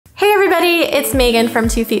everybody, it's Megan from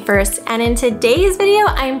 2 Feet First, and in today's video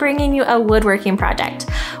I'm bringing you a woodworking project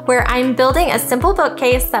where I'm building a simple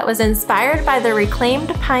bookcase that was inspired by the reclaimed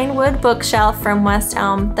pine wood bookshelf from West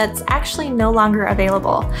Elm that's actually no longer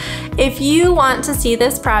available. If you want to see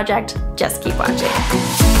this project, just keep watching.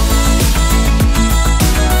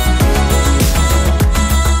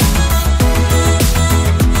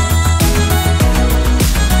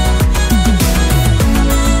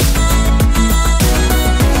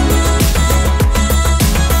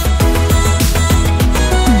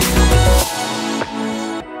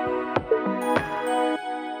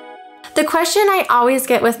 The question I always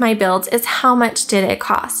get with my builds is how much did it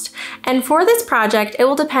cost? And for this project, it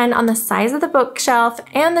will depend on the size of the bookshelf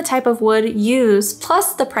and the type of wood used,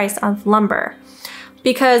 plus the price of lumber,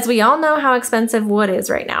 because we all know how expensive wood is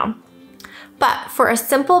right now. But for a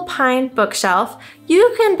simple pine bookshelf,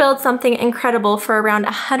 you can build something incredible for around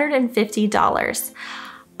 $150.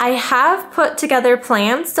 I have put together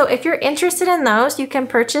plans, so if you're interested in those, you can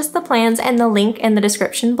purchase the plans and the link in the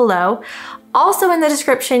description below. Also in the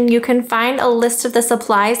description, you can find a list of the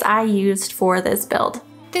supplies I used for this build.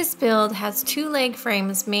 This build has 2 leg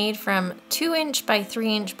frames made from 2" by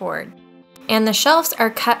 3" board, and the shelves are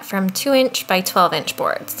cut from 2" by 12"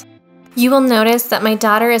 boards. You will notice that my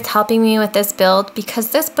daughter is helping me with this build because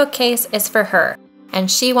this bookcase is for her,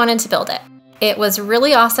 and she wanted to build it. It was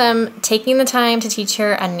really awesome taking the time to teach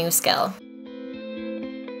her a new skill.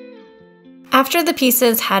 After the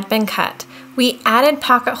pieces had been cut, we added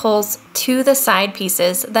pocket holes to the side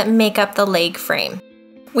pieces that make up the leg frame.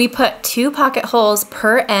 We put 2 pocket holes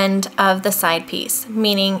per end of the side piece,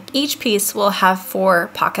 meaning each piece will have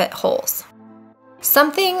 4 pocket holes.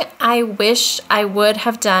 Something I wish I would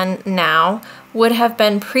have done now would have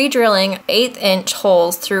been pre-drilling 1/8"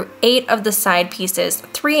 holes through 8 of the side pieces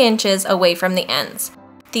 3 inches away from the ends.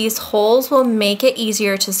 These holes will make it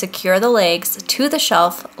easier to secure the legs to the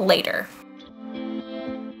shelf later.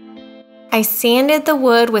 I sanded the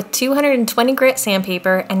wood with 220 grit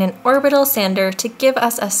sandpaper and an orbital sander to give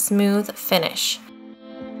us a smooth finish.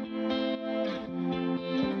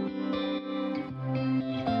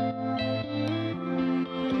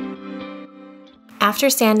 After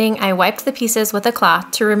sanding, I wiped the pieces with a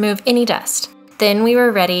cloth to remove any dust. Then we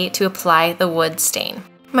were ready to apply the wood stain.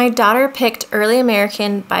 My daughter picked Early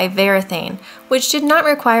American by Varathane, which did not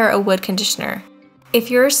require a wood conditioner. If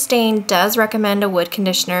your stain does recommend a wood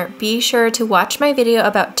conditioner, be sure to watch my video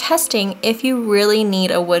about testing if you really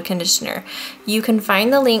need a wood conditioner. You can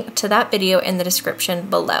find the link to that video in the description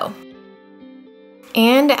below.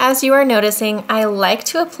 And as you are noticing, I like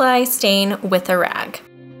to apply stain with a rag.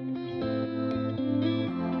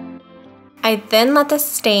 I then let the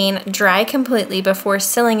stain dry completely before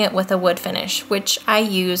sealing it with a wood finish, which I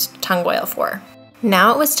used Tung Oil for.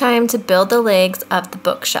 Now it was time to build the legs of the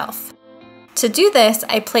bookshelf. To do this,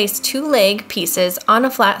 I placed 2 leg pieces on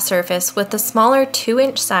a flat surface with the smaller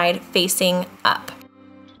 2" side facing up.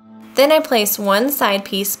 Then I placed 1 side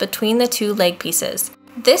piece between the 2 leg pieces.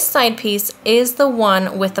 This side piece is the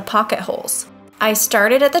one with the pocket holes. I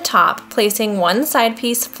started at the top, placing 1 side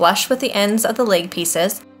piece flush with the ends of the leg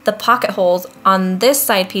pieces. The pocket holes on this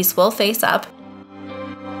side piece will face up.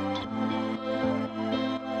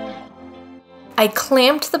 I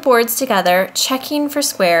clamped the boards together, checking for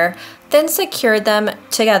square, then secured them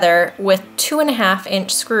together with 2½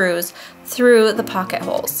 screws through the pocket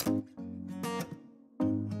holes.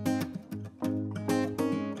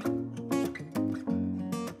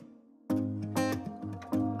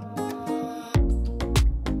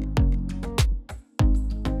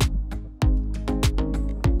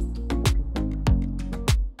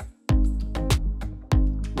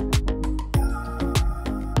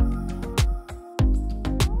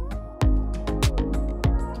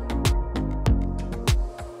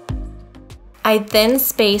 I then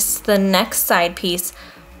spaced the next side piece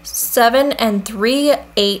 7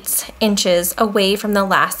 3/8 inches away from the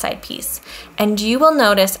last side piece. And you will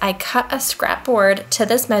notice I cut a scrap board to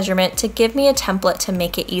this measurement to give me a template to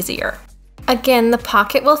make it easier. Again, the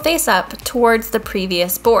pocket will face up towards the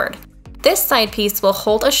previous board. This side piece will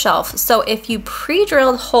hold a shelf, so if you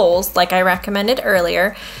pre-drilled holes like I recommended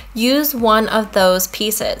earlier, use one of those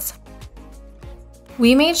pieces.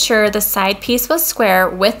 We made sure the side piece was square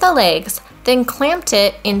with the legs, then clamped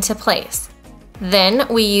it into place. Then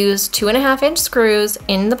we used 2½ screws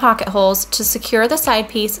in the pocket holes to secure the side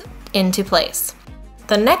piece into place.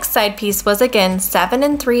 The next side piece was again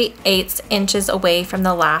 7 3/8 inches away from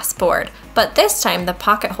the last board, but this time the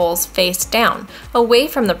pocket holes faced down, away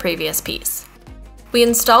from the previous piece. We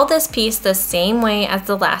installed this piece the same way as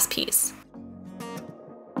the last piece.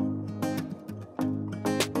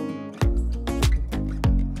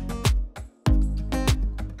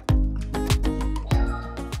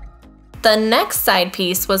 The next side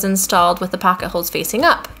piece was installed with the pocket holes facing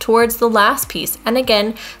up towards the last piece, and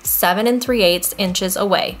again 7 3/8 inches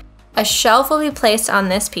away. A shelf will be placed on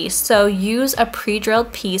this piece, so use a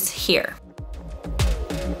pre-drilled piece here.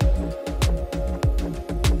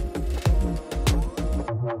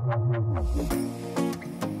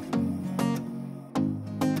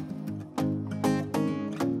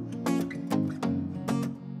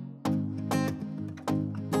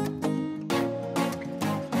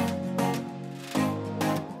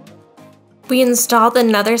 We installed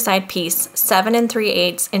another side piece 7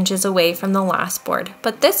 3/8 inches away from the last board,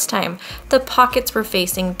 but this time the pockets were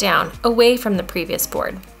facing down, away from the previous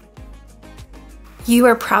board. You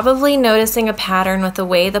are probably noticing a pattern with the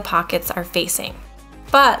way the pockets are facing,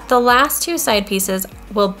 but the last two side pieces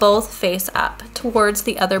will both face up towards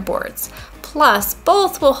the other boards, plus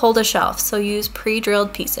both will hold a shelf, so use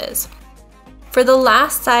pre-drilled pieces. For the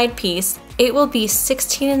last side piece, it will be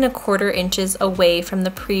 16 1/4 inches away from the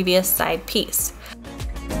previous side piece.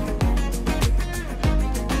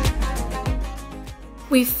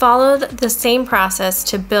 We followed the same process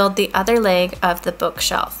to build the other leg of the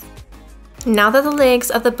bookshelf. Now that the legs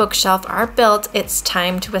of the bookshelf are built, it's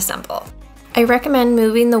time to assemble. I recommend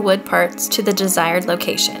moving the wood parts to the desired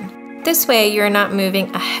location. This way you're not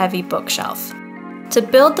moving a heavy bookshelf. To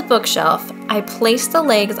build the bookshelf, I placed the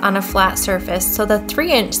legs on a flat surface so the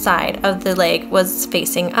 3-inch side of the leg was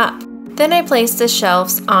facing up. Then I placed the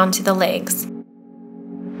shelves onto the legs.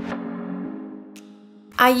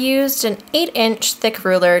 I used an 8-inch thick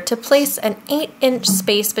ruler to place an 8-inch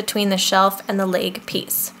space between the shelf and the leg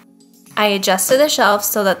piece. I adjusted the shelf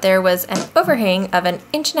so that there was an overhang of 1.5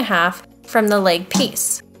 inches from the leg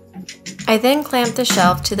piece. I then clamped the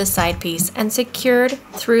shelf to the side piece and secured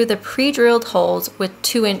through the pre-drilled holes with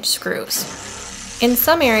 2-inch screws. In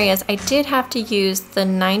some areas, I did have to use the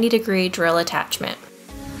 90-degree drill attachment.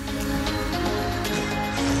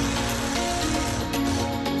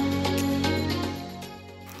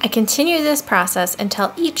 I continued this process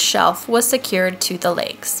until each shelf was secured to the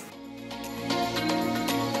legs.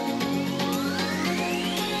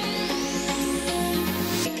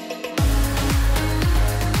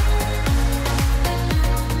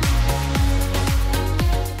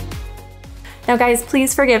 Now guys,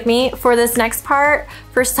 please forgive me for this next part.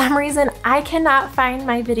 For some reason, I cannot find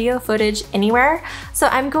my video footage anywhere. So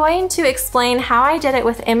I'm going to explain how I did it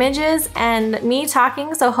with images and me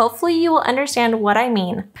talking, so hopefully you will understand what I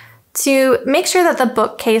mean. To make sure that the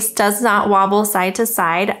bookcase does not wobble side to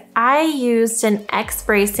side, I used an X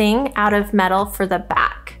bracing out of metal for the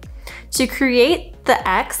back. To create the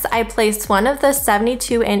X, I placed one of the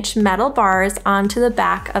 72-inch metal bars onto the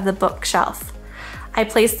back of the bookshelf. I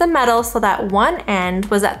placed the metal so that one end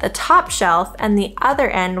was at the top shelf and the other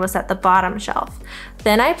end was at the bottom shelf.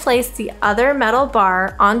 Then I placed the other metal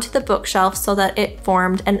bar onto the bookshelf so that it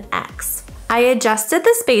formed an X. I adjusted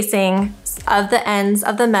the spacing of the ends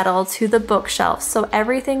of the metal to the bookshelf so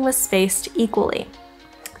everything was spaced equally.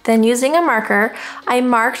 Then using a marker, I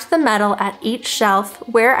marked the metal at each shelf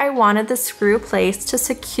where I wanted the screw placed to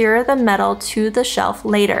secure the metal to the shelf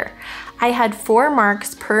later. I had 4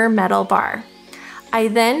 marks per metal bar. I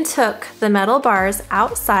then took the metal bars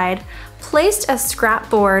outside, placed a scrap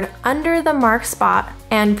board under the mark spot,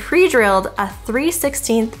 and pre-drilled a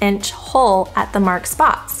 3/16 inch hole at the mark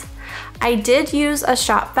spots. I did use a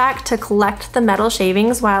shop vac to collect the metal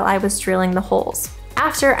shavings while I was drilling the holes.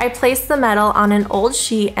 After, I placed the metal on an old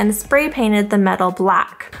sheet and spray painted the metal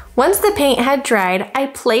black. Once the paint had dried, I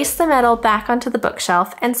placed the metal back onto the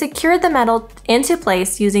bookshelf and secured the metal into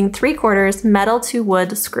place using 3/4 metal to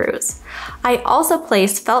wood screws. I also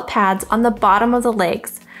placed felt pads on the bottom of the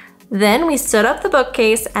legs. Then we stood up the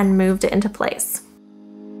bookcase and moved it into place.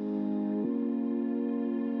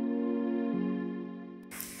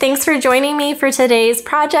 Thanks for joining me for today's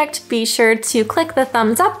project. Be sure to click the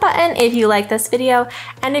thumbs up button if you like this video.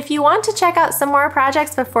 And if you want to check out some more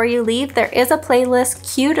projects before you leave, there is a playlist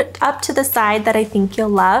queued up to the side that I think you'll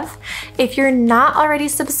love. If you're not already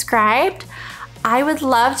subscribed, I would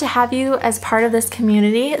love to have you as part of this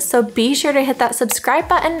community. So be sure to hit that subscribe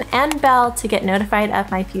button and bell to get notified of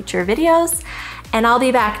my future videos. And I'll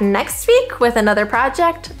be back next week with another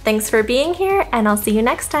project. Thanks for being here, and I'll see you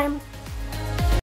next time.